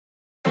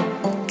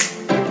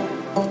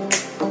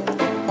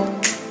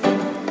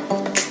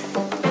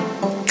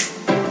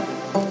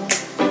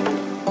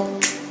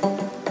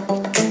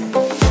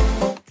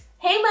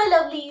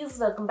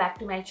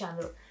to my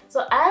channel.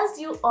 So as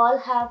you all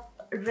have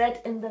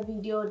read in the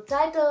video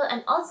title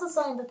and also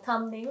saw in the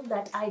thumbnail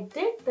that I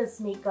did this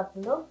makeup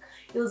look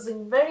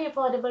using very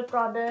affordable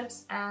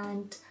products,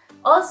 and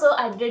also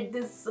I did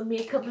this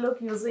makeup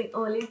look using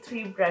only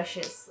 3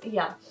 brushes.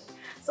 Yeah,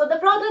 so the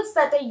products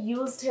that I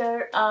used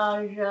here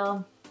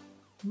are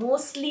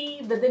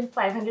mostly within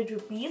 500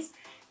 rupees,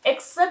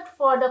 except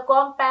for the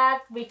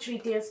compact, which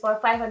retails for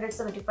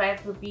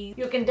 575 rupees.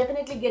 You can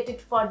definitely get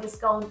it for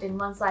discount in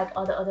one side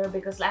or the other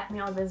because Lakme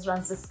always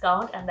runs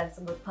discount, and that's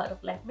a good part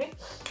of Lakme.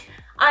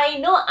 I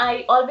know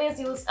I always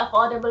use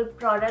affordable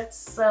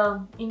products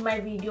in my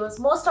videos.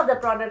 Most of the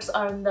products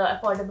are in the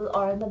affordable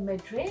or in the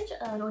mid-range,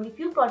 and only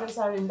few products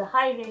are in the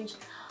high range.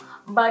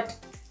 But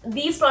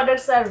these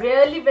products are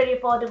really very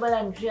affordable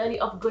and really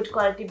of good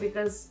quality,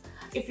 because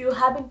if you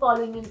have been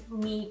following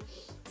me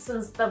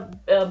since the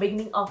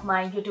beginning of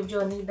my YouTube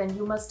journey, then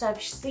you must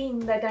have seen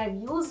that I've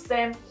used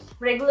them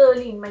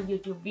regularly in my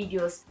YouTube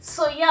videos.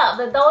 So yeah,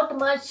 without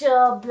much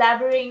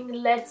blabbering,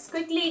 let's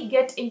quickly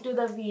get into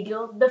the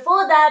video.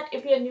 Before that,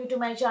 if you're new to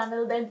my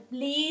channel, then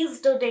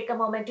please do take a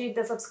moment to hit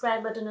the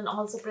subscribe button and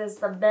also press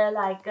the bell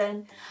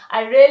icon.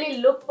 I really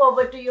look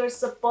forward to your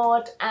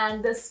support,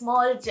 and this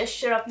small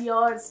gesture of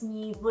yours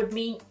would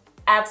mean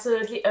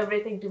absolutely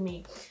everything to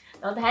me.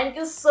 Now, thank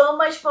you so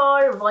much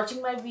for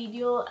watching my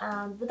video,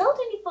 and without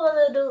any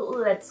further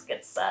ado, let's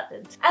get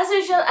started. As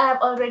usual, I have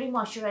already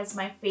moisturized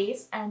my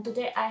face, and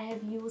today I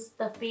have used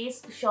the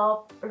Face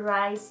Shop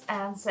Rice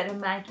and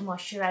Ceramide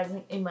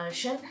Moisturizing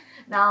Emulsion.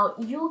 Now,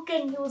 you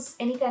can use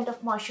any kind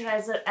of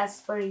moisturizer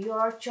as per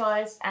your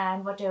choice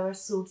and whatever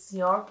suits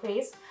your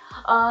face.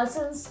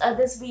 Since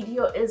this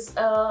video is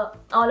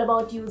all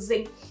about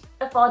using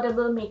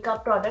affordable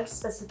makeup products,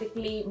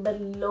 specifically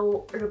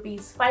below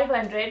rupees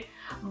 500,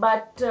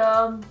 but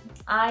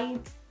I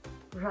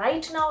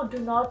right now do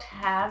not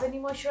have any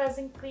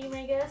moisturizing cream,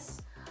 I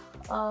guess,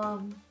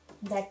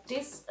 that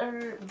is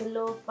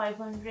below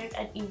 500,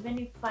 and even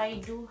if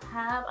I do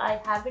have, I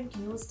haven't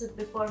used it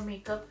before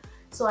makeup,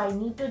 so I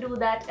need to do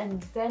that,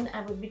 and then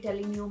I would be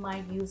telling you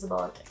my views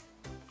about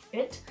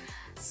it.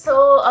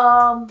 So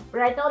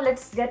right now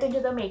let's get into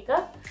the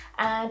makeup,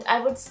 and I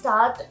would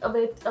start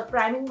with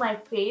priming my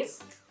face.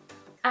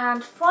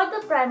 And for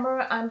the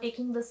primer, I'm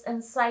taking this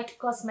Insight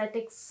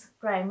Cosmetics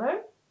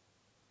primer.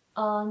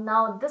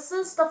 Now this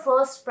is the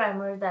first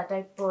primer that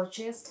I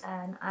purchased,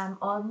 and I'm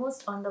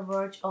almost on the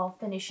verge of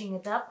finishing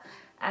it up.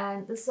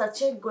 And this is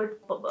such a good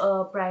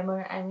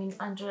primer. I mean,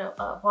 under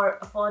for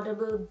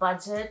affordable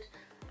budget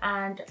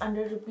and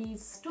under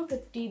rupees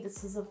 250,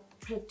 this is a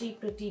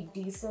pretty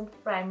decent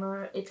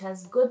primer. It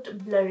has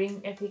good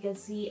blurring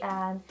efficacy,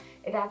 and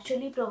it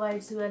actually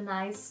provides you a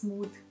nice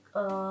smooth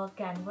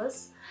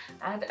canvas.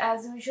 And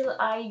as usual,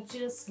 I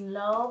just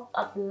love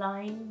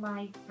applying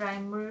my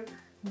primer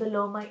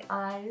below my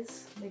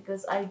eyes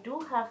because I do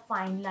have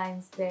fine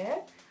lines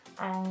there,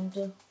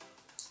 and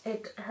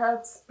it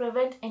helps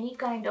prevent any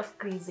kind of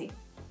creasing.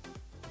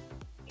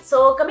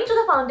 So coming to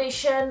the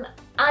foundation,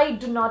 I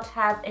do not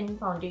have any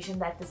foundation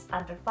that is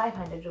under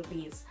 500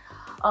 rupees.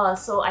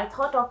 So I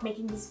thought of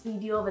making this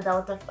video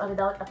without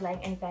applying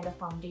any kind of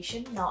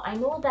foundation. Now I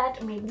know that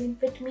Maybelline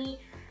Fit Me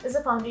is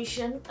a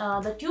foundation.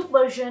 The tube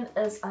version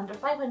is under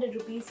 500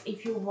 rupees.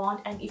 If you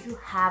want and if you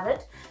have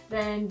it,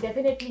 then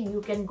definitely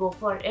you can go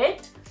for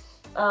it.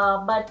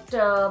 But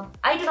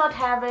I do not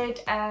have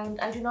it, and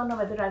I do not know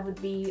whether I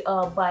would be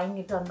buying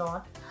it or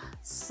not.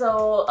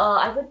 So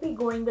I would be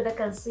going with a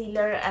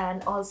concealer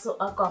and also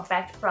a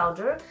compact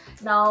powder.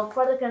 Now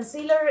for the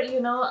concealer,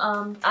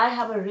 I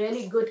have a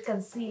really good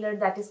concealer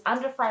that is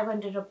under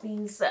 500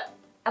 rupees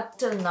up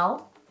till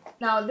now.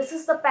 Now this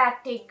is the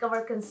Pack Take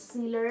Cover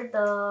Concealer.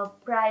 The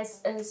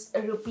price is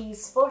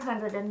rupees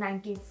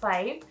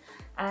 495,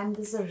 and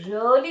this is a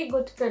really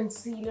good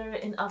concealer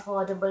in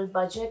affordable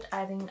budget.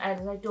 I think,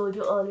 as I told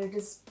you earlier, it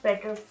is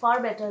far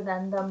better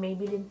than the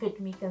Maybelline Fit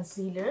Me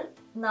concealer.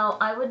 Now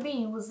I would be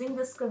using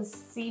this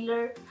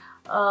concealer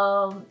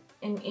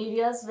in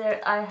areas where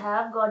I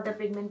have got the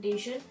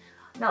pigmentation.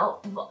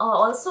 Now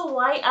also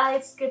why I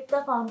skipped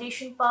the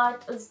foundation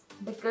part is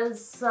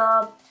because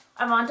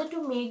I wanted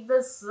to make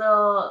this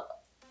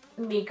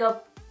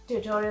makeup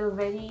tutorial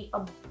very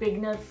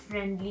beginner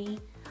friendly,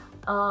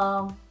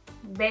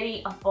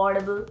 very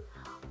affordable.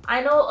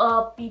 I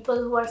know people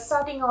who are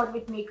starting out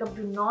with makeup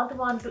do not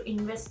want to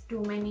invest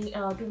too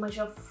much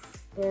of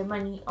their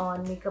money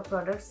on makeup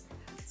products,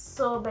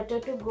 so better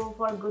to go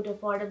for good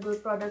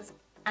affordable products,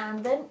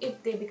 and then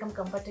if they become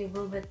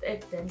comfortable with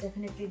it, then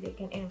definitely they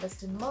can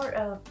invest in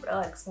more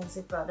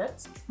expensive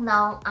products.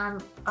 Now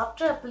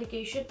after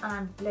application,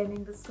 I'm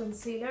blending this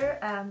concealer,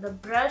 and the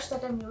brush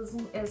that I'm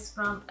using is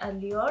from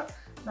Allure.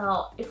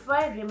 Now if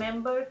I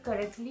remember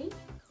correctly,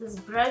 this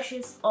brush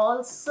is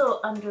also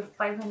under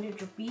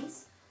 500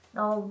 rupees.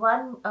 Now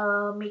one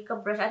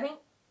makeup brush, I think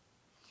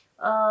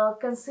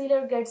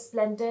concealer gets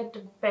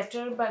blended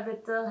better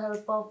with the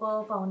help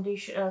of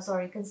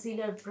a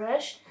concealer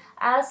brush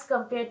as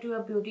compared to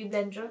a beauty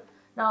blender.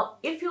 Now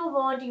if you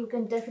want, you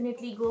can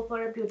definitely go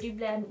for a beauty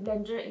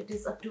blender. It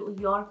is up to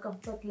your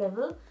comfort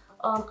level.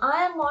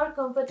 I am more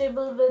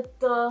comfortable with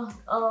the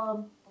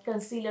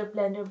concealer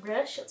blender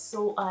brush,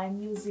 so I am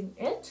using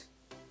it.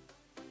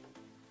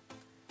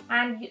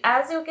 And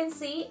as you can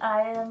see,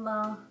 I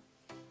am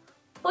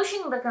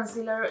pushing the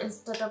concealer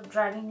instead of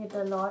dragging it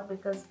a lot,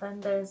 because then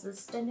there is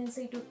this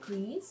tendency to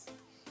crease.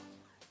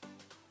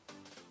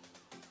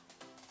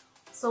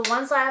 So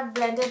once I have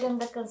blended in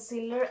the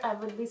concealer, I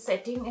will be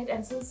setting it,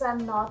 and since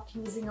I'm not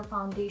using a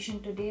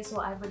foundation today, so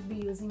I will be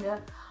using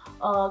a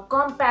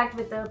compact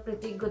with a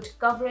pretty good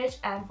coverage,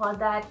 and for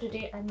that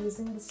today I'm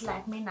using this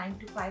Lakme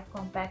 925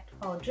 compact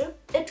powder.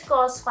 It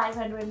costs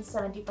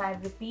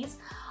 575 rupees.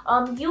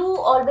 You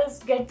always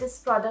get this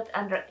product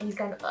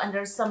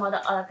under some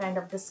other kind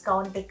of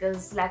discount,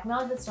 because Lakme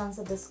always runs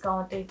a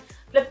discount in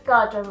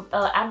Flipkart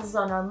or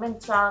Amazon or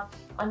Myntra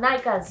or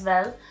Nike as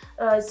well.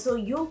 So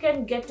you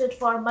can get it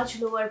for a much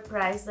lower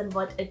price than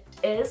what it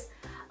is.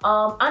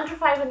 Under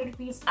 500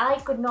 rupees, I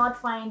could not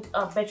find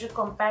a better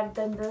compact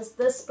than this.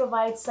 This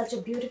provides such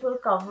a beautiful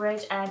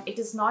coverage, and it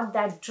is not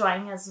that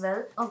drying as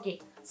well.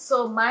 Okay,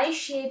 so my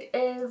shade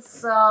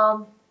is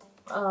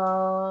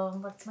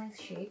what's my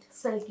shade?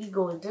 Silky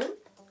Golden,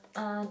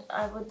 and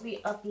I would be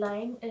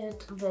applying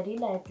it very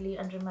lightly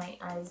under my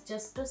eyes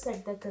just to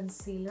set the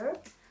concealer,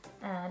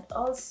 and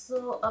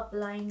also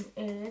applying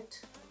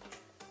it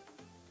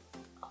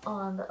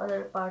on the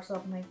other parts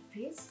of my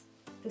face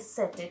to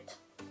set it.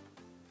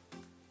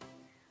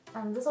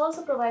 And this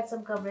also provides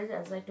some coverage,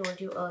 as I told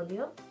you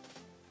earlier.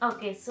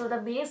 Okay, so the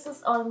base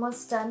is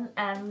almost done,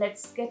 and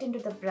let's get into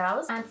the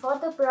brows. And for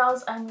the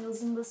brows, I'm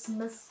using this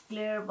Miss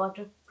Clear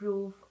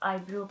waterproof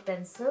eyebrow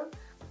pencil.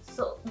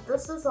 So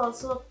this is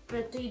also a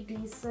pretty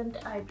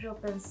decent eyebrow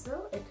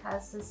pencil. It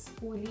has this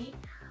spoolie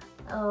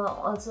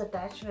also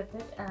attached with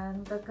it,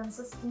 and the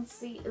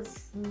consistency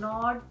is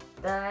not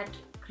that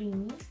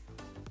creamy.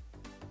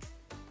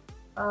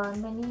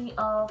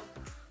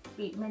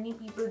 Many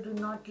people do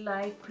not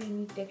like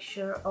creamy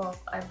texture of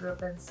eyebrow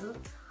pencil.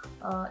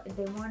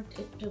 They want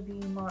it to be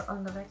more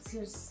on the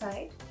waxier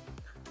side.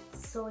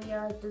 So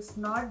yeah, it is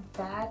not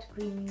that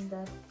creamy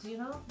that, you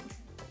know,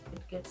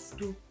 it gets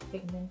too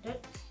pigmented.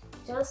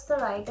 Just the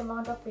right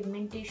amount of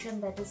pigmentation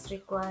that is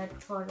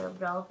required for a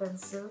brow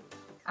pencil,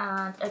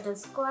 and it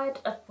is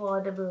quite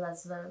affordable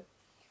as well.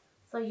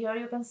 So here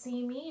you can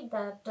see me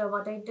that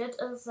what I did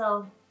is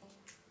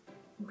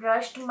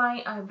brushed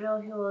my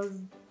eyebrow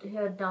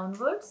here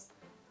downwards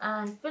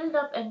and filled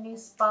up any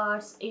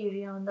sparse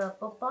area on the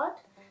upper part,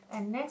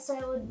 and next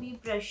I would be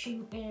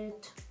brushing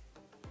it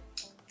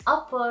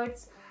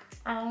upwards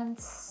and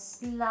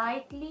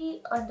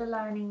slightly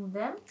underlining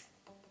them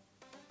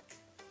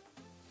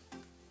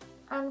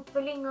and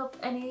filling up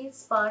any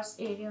sparse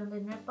area on the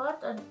inner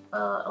part and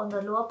on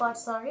the lower part,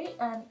 sorry,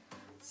 and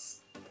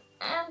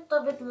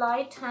with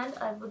light hand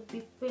I would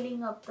be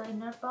filling up the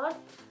inner part,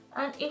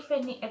 and if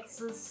any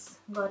excess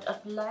got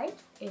applied,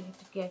 it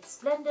gets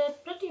blended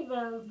pretty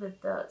well with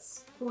the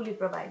spoolie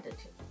provided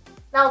here.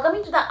 Now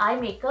coming to the eye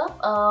makeup,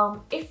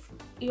 if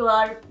you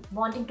are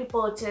wanting to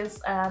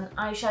purchase an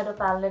eyeshadow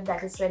palette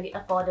that is really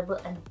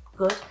affordable and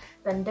good,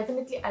 then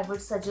definitely I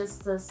would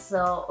suggest this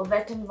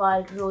Wet n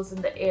Wild Rose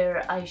in the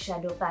Air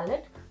eyeshadow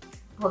palette.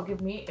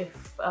 Forgive me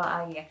if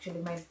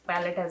my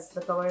palette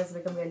the cover has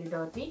become really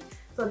dirty.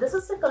 So this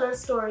is the color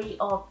story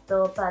of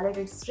the palette.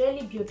 It's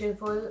really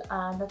beautiful,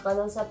 and the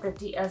colors are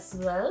pretty as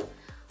well.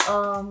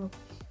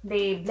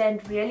 They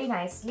blend really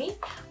nicely.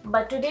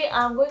 But today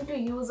I'm going to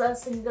use a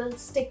single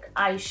stick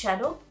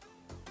eyeshadow.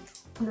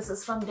 This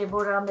is from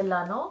Deborah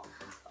Milano.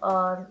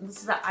 This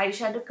is the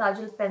eyeshadow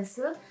Kajal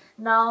pencil.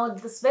 Now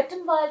this Wet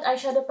n Wild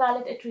eyeshadow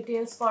palette, it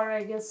retails for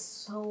I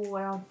guess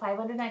around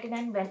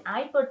 599. When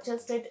I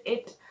purchased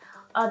it,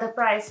 the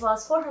price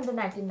was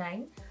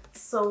 499.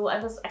 So I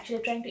was actually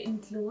trying to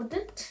include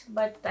it,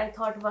 but I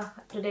thought, well,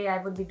 today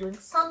I would be doing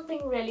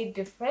something really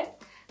different,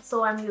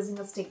 so I'm using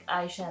a stick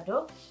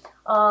eyeshadow.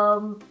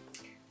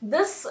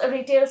 This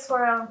retails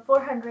for around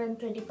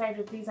 425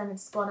 rupees, and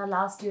it's gonna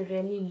last you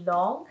really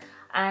long.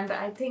 And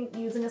I think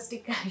using a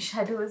stick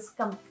eyeshadow is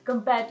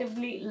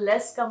comparatively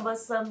less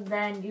cumbersome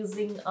than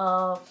using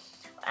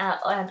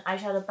an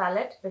eyeshadow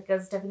palette,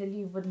 because definitely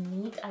you would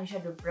need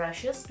eyeshadow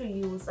brushes to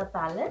use a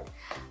palette.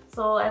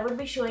 So I will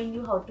be showing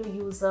you how to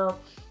use a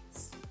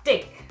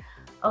stick.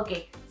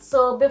 Okay,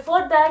 so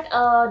before that,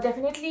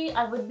 definitely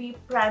I would be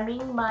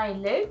priming my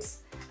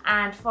lids,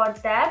 and for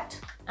that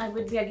I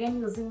would be again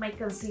using my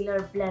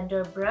concealer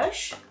blender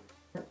brush.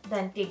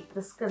 Then take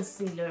this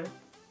concealer.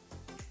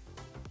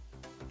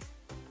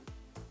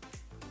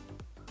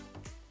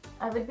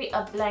 I will be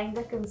applying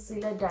the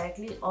concealer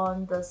directly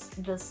on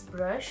this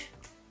brush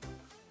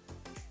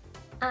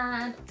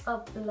and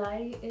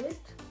apply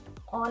it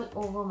all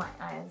over my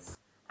eyes.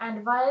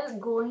 And while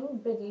going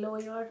below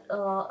your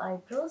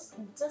eyebrows,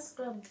 just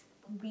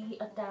be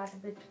a tad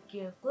bit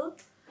careful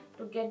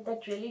to get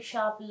that really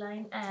sharp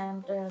line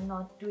and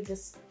not to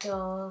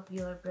disturb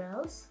your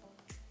brows.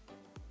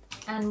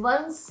 And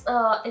once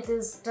it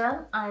is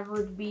done, I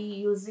would be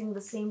using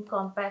the same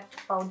compact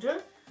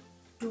powder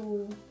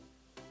to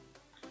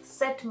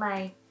set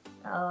my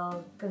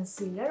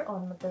concealer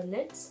on the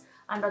lids.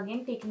 and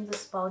again taking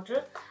this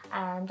powder,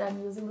 and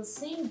I'm using the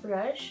same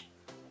brush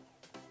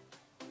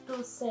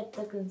to set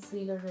the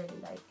concealer really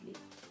lightly.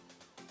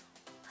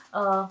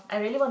 I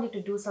really wanted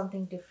to do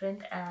something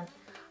different, and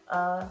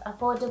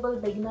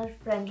affordable,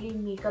 beginner-friendly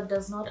makeup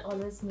does not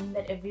always mean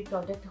that every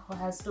product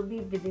has to be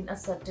within a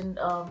certain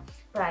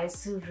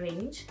price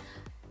range.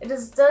 It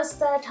is just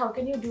that how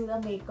can you do the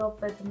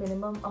makeup with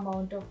minimum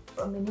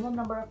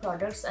number of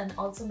products and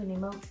also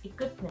minimum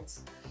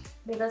equipments,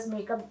 because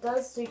makeup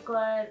does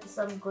require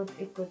some good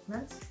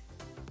equipments.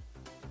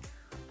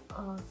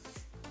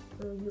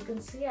 So you can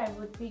see I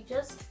would be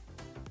just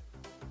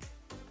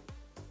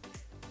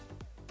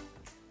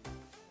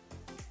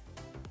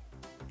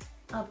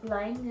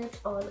applying it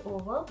all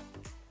over.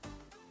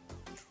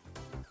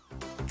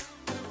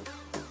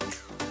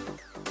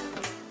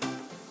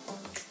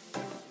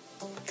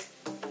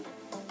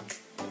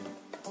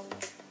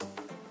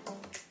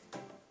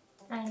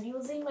 And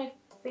using my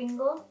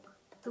finger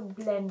to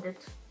blend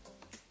it.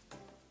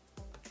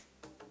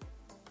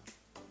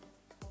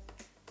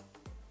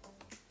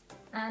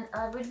 And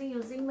I will be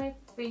using my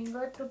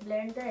finger to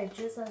blend the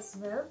edges as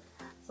well,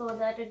 so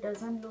that it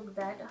doesn't look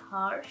that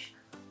harsh.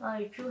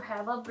 If you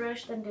have a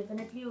brush, then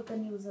definitely you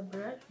can use a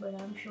brush, but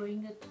I'm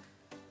showing it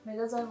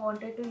because I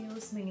wanted to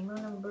use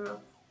minimum number of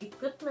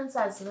equipments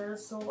as well,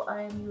 so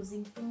I am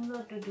using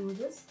finger to do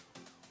this.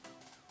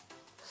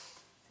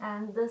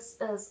 And this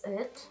is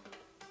it.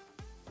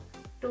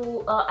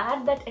 To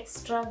add that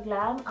extra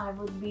glam, I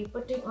would be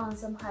putting on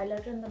some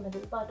highlighter in the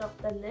middle part of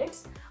the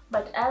lids,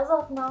 but as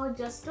of now,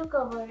 just to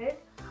cover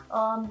it,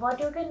 what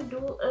you can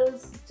do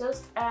is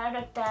just add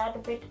a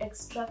tad bit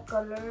extra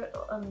color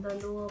on the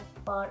lower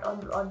part,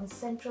 on the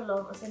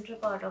central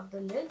part of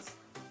the lids,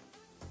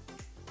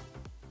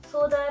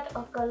 so that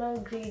a color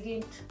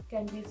gradient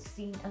can be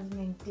seen as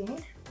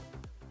maintained,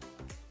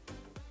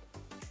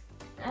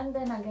 and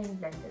then again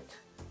blend it.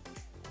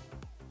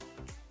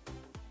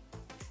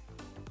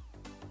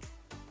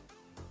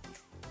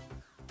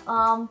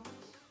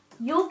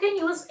 You can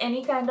use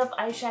any kind of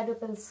eyeshadow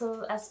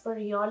pencil as per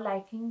your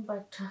liking,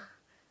 but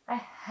I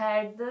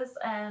had this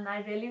and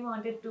I really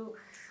wanted to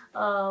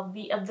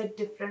be a bit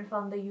different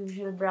from the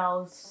usual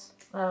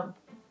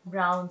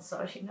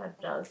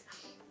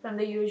from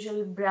the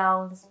usual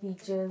browns,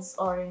 peaches,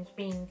 orange,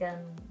 pink,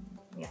 and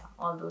yeah,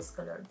 all those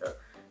colors,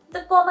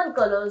 the common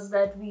colors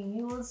that we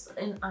use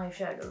in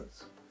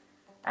eyeshadows.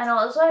 And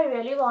also I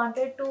really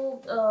wanted to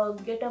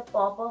get a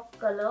pop of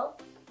color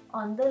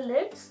on the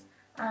lids,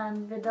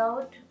 and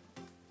without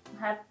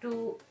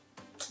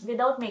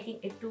making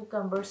it too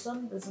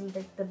cumbersome. This is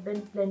like the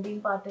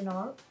blending part and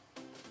all.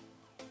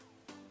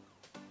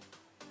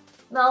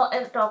 Now,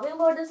 talking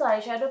about this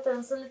eyeshadow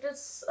pencil, it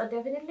is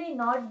definitely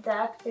not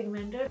that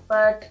pigmented,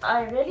 but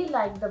I really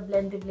like the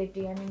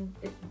blendability. I mean,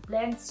 it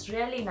blends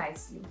really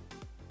nicely.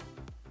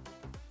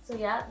 So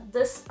yeah,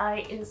 this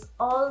eye is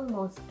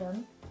almost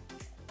done.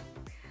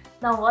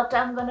 Now what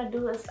I'm gonna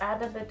do is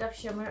add a bit of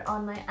shimmer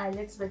on my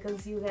eyelids,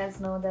 because you guys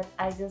know that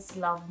I just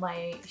love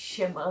my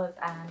shimmers,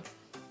 and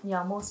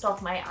yeah, most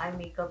of my eye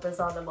makeup is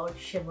all about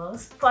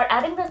shimmers. For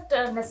adding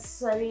the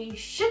necessary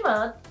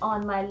shimmer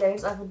on my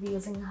lids, I will be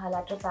using a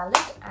highlighter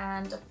palette,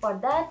 and for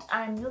that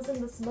I'm using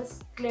this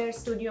Miss Claire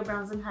Studio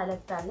Bronze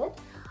Highlight palette.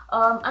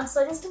 I'm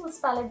suggesting this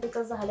palette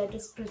because the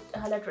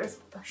highlighter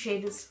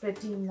shade is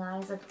pretty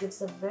nice. It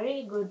gives a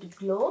very good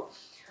glow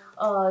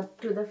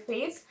to the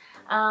face.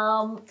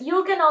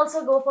 You can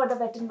also go for the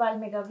Wet n Wild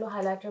Mega Glow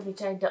highlighter,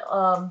 which I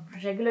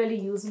regularly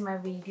use in my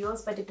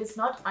videos, but it is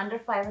not under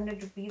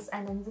 500 rupees,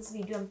 and in this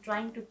video I'm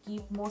trying to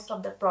keep most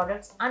of the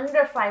products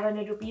under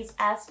 500 rupees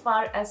as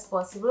far as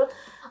possible,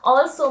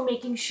 also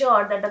making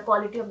sure that the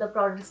quality of the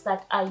products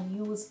that I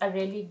use are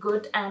really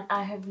good, and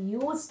I have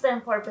used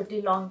them for a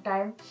pretty long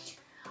time.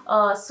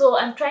 So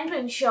I'm trying to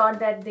ensure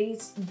that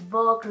these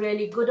work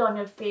really good on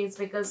your face,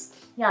 because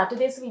yeah,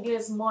 today's video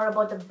is more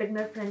about the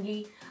beginner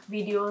friendly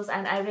videos,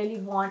 and I really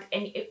want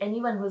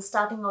anyone who is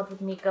starting out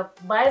with makeup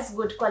buys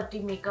good quality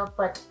makeup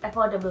but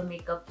affordable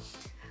makeup.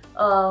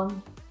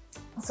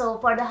 So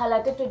for the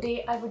highlighter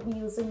today, I would be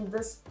using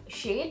this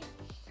shade,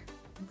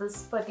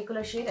 this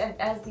particular shade, and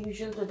as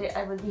usual today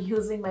I will be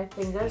using my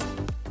fingers.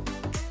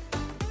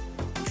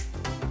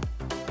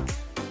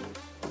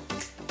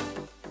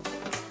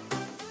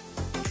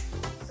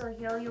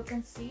 Here you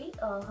can see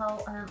how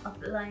I am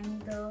applying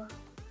the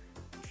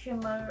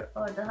shimmer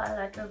or the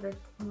highlighter with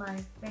my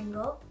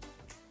finger.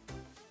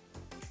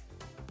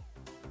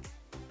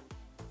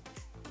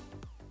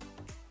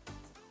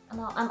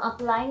 Now I'm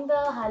applying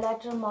the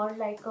highlighter more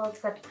like a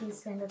cut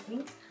crease kind of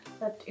thing,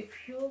 but if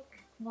you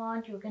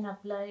want, you can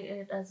apply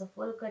it as a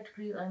full cut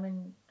crease, I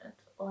mean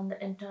on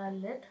the entire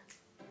lid.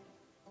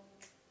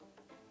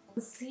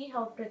 See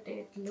how pretty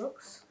it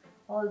looks,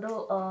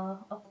 although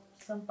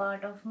some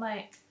part of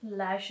my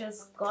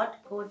lashes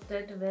got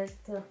coated with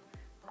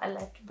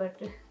highlight, but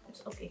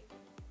it's okay.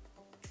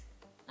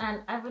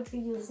 And I would be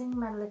using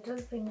my little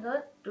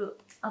finger to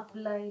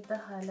apply the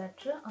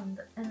highlighter on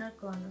the inner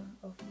corner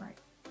of my,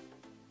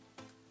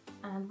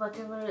 and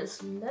whatever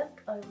is left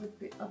I would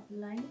be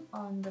applying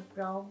on the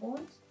brow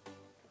bones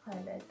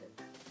highlight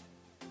it.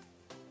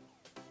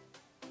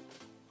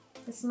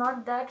 It's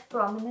not that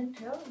prominent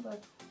here,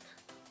 but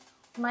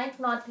might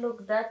not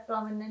look that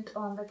prominent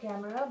on the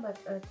camera, but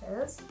it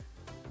is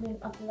being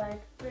applied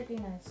pretty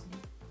nicely.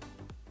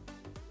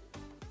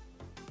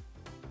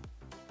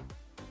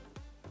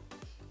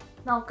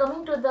 Now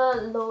coming to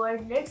the lower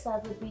lids, I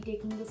would be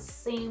taking the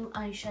same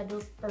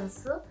eyeshadow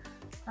pencil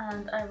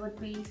and I would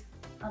be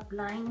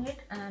applying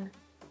it and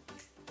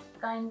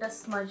kind of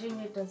smudging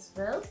it as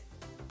well.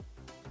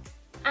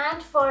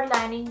 And for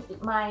lining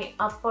my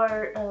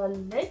upper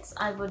eyelids,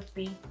 I would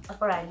be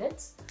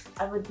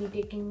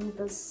taking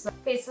this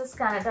Faces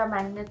Canada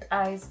Magnet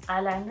Eyes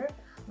eyeliner.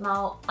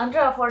 Now, under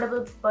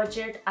affordable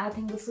budget, I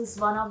think this is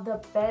one of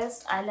the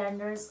best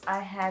eyeliners I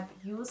have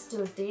used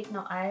till date.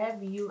 Now,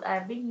 I've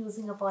been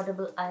using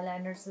affordable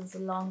eyeliner since a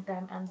long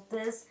time, and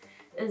this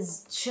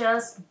is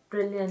just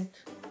brilliant.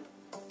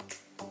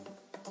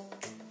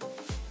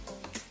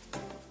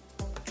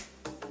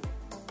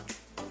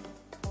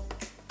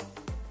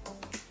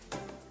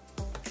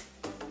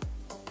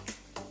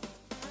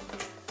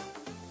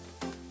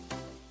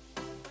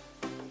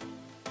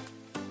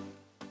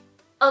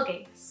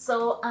 Okay,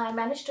 so I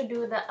managed to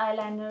do the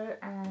eyeliner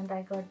and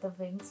I got the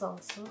wings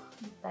also.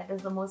 That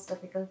is the most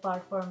difficult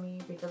part for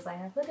me because I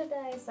have hooded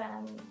eyes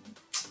and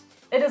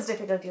it is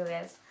difficult, you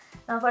guys.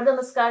 Now for the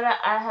mascara,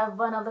 I have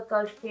one of the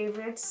cult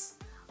favorites.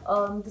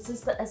 This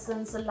is the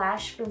Essence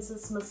Lash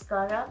Princess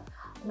Mascara.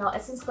 Now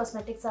Essence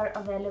Cosmetics are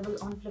available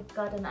on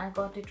Flipkart and I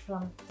got it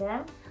from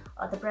them.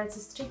 The price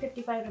is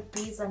 355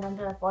 rupees and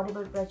under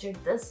affordable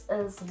budget, this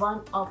is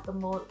one of the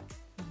more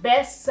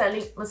best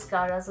selling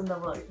mascaras in the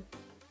world.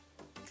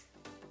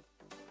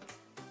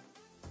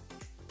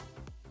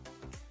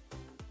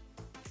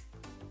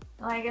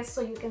 I guess so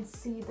you can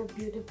see the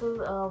beautiful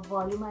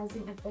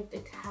volumizing effect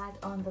it has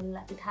on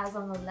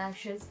the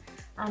lashes,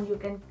 and you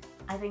can,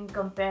 I think,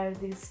 compare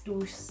these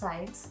two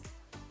sides.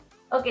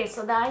 Okay,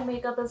 so the eye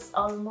makeup is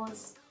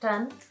almost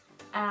done,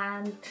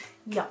 and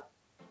yeah,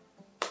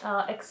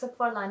 except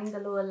for lining the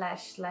lower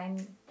lash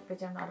line,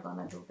 which I'm not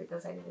gonna do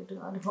because I really do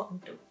not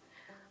want to.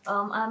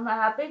 I'm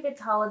happy with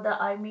how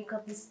the eye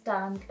makeup is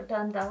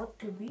turned out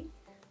to be,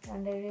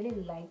 and I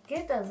really like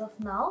it as of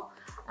now.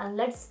 And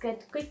let's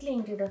get quickly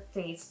into the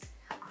face.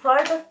 For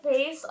the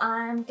face,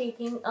 I am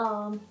taking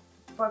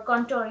for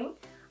contouring,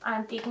 I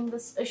am taking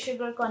this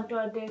Sugar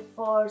Contour de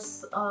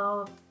Force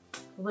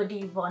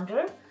Woody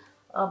Wonder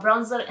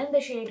bronzer in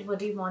the shade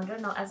Woody Wonder.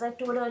 Now, as I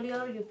told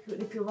earlier,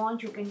 if you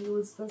want, you can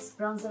use this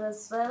bronzer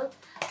as well.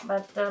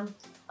 But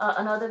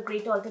another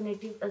great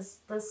alternative is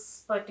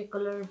this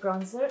particular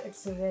bronzer.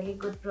 It's a really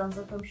good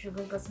bronzer from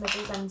Sugar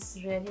Cosmetics and it's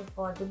really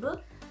affordable.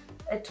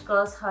 It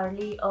costs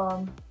hardly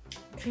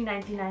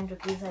 399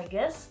 rupees, I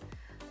guess.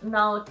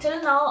 Now,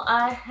 till now,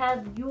 I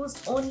have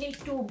used only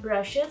two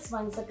brushes.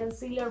 One is a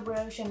concealer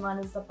brush and one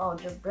is the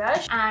powder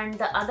brush. And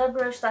the other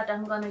brush that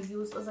I'm gonna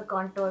use is a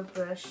contour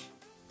brush.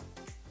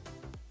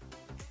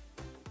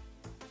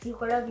 You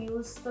could have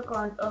used the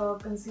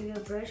concealer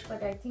brush,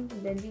 but I think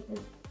blending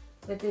it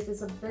with it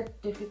is a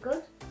bit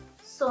difficult.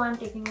 So I'm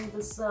taking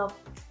this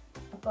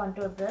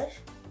contour brush.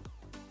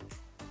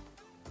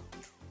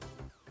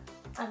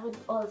 I would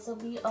also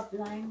be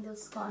applying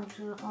this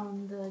contour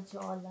on the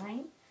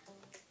jawline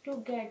to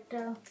get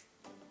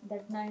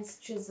that nice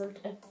chiseled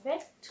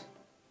effect.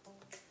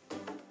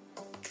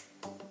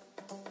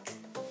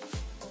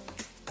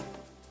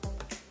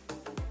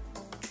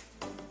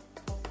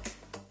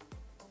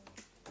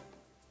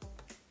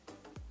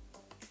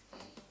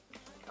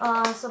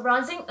 So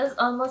bronzing is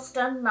almost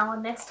done. Now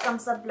next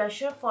comes the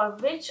blusher, for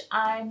which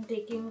I am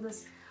taking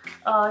this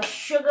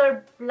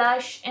sugar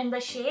blush in the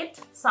shade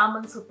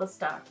Salmon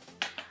Superstar.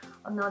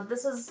 Now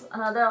this is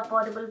another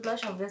affordable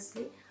blush,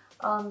 obviously.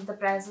 The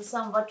price is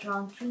somewhat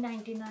around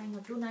 399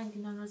 or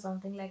 299 or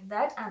something like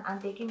that, and I'm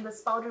taking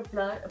this powder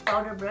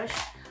brush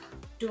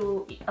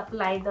to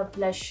apply the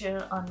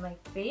blusher on my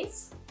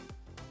face.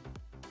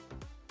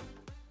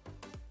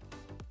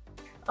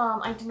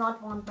 I do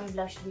not want my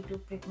blush to be too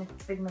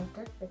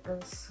pigmented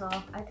because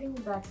I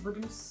think that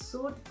wouldn't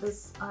suit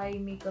this eye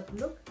makeup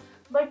look,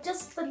 but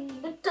just a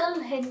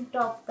little hint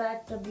of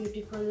that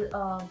beautiful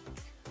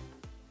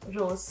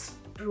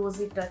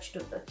rosy touch to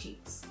the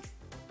cheeks,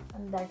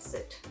 and that's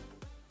it.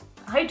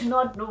 I do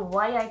not know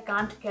why I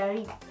can't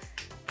carry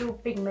too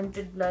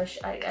pigmented blush.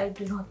 I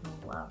do not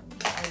know.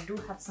 I do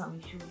have some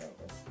issues like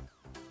this.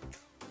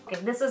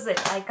 Okay, this is it.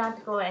 I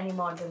can't go any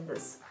more than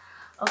this.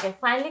 Okay,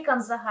 finally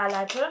comes the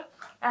highlighter,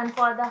 and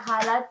for the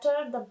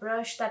highlighter, the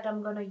brush that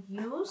I'm gonna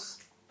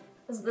use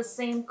is the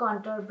same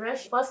contour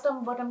brush. First,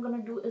 what I'm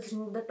gonna do is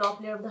remove the top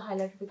layer of the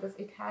highlighter because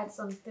it had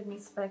some tiny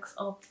specks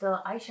of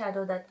the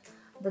eyeshadow,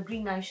 the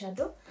green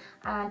eyeshadow,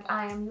 and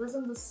I am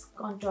using this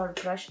contour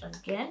brush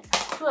again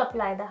to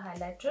apply the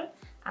highlighter,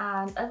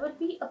 and I will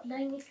be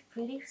applying it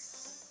very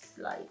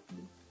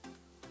slightly.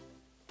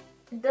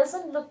 It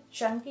doesn't look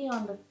chunky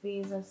on the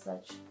face as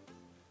such.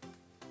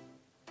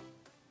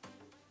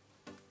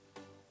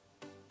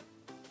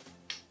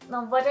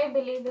 Now what I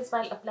believe is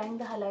while applying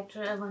the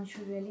highlighter, one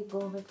should really go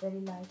with very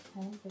light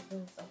hand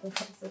because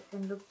otherwise it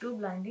can look too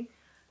blinding.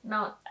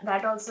 Now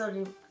that also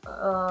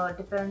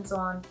depends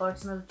on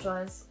personal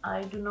choice.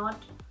 I do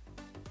not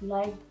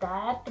like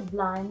that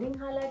blinding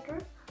highlighter,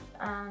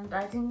 and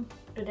I think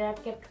today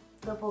I've kept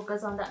the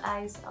focus on the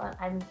eyes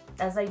and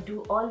as I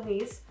do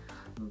always.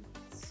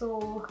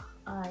 So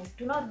I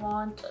do not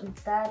want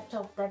that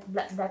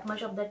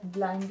much of that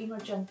blinding or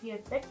chunky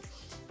effect,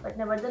 but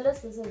nevertheless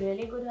this is a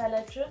really good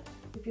highlighter.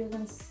 If you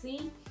can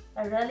see,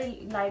 I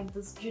really like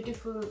this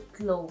beautiful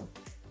glow.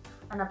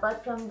 And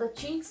apart from the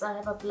cheeks, I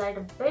have applied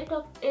a bit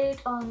of it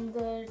on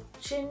the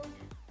chin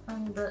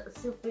and the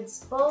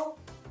cupid's bow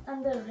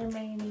and the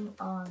remaining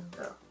on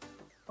the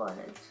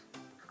forehead.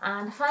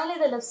 And finally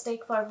the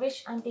lipstick, for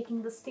which I'm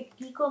taking this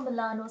KIKO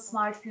Milano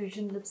Smart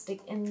Fusion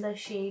lipstick in the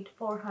shade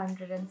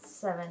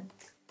 407.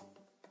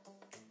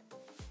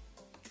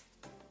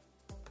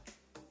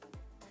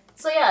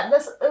 So yeah,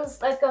 this is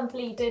a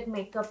completed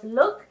makeup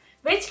look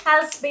which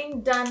has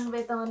been done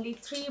with only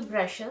 3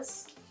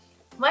 brushes.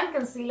 One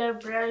concealer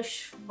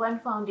brush,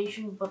 one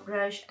foundation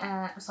brush,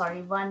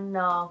 one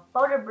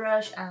powder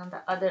brush, and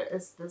the other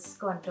is this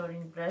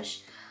contouring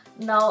brush.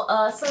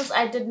 Now since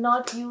I did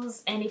not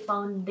use any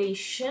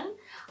foundation,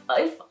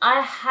 if I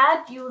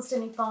had used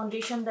any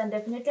foundation then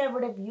definitely I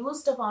would have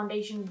used a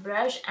foundation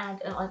brush, and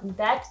in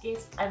that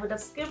case I would have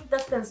skipped the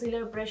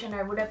concealer brush and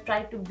I would have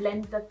tried to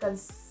blend the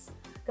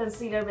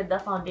concealer with the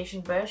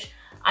foundation brush.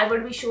 I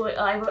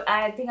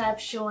think I've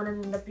shown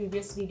in the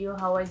previous video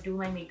how I do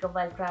my makeup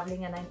while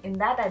traveling, and in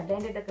that I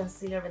blended the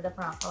concealer with the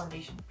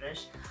foundation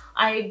brush.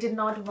 I did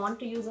not want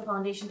to use a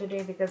foundation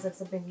today because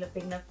it's a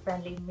beginner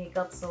friendly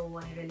makeup, so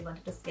I really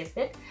wanted to skip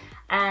it.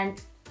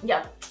 And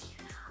yeah,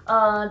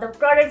 the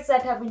products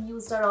that have been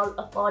used are all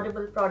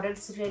affordable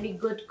products, really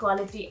good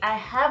quality. I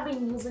have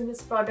been using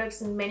these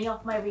products in many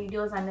of my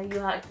videos and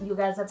you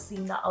guys have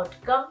seen the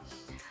outcome.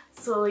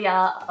 So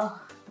yeah,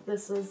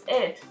 this is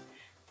it.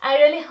 I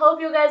really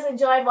hope you guys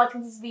enjoyed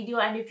watching this video,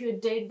 and if you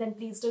did then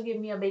please do give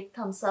me a big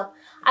thumbs up.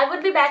 I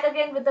would be back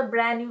again with a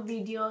brand new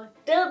video.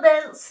 Till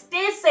then,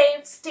 stay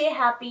safe, stay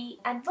happy,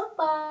 and bye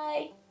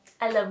bye.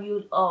 I love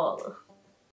you all.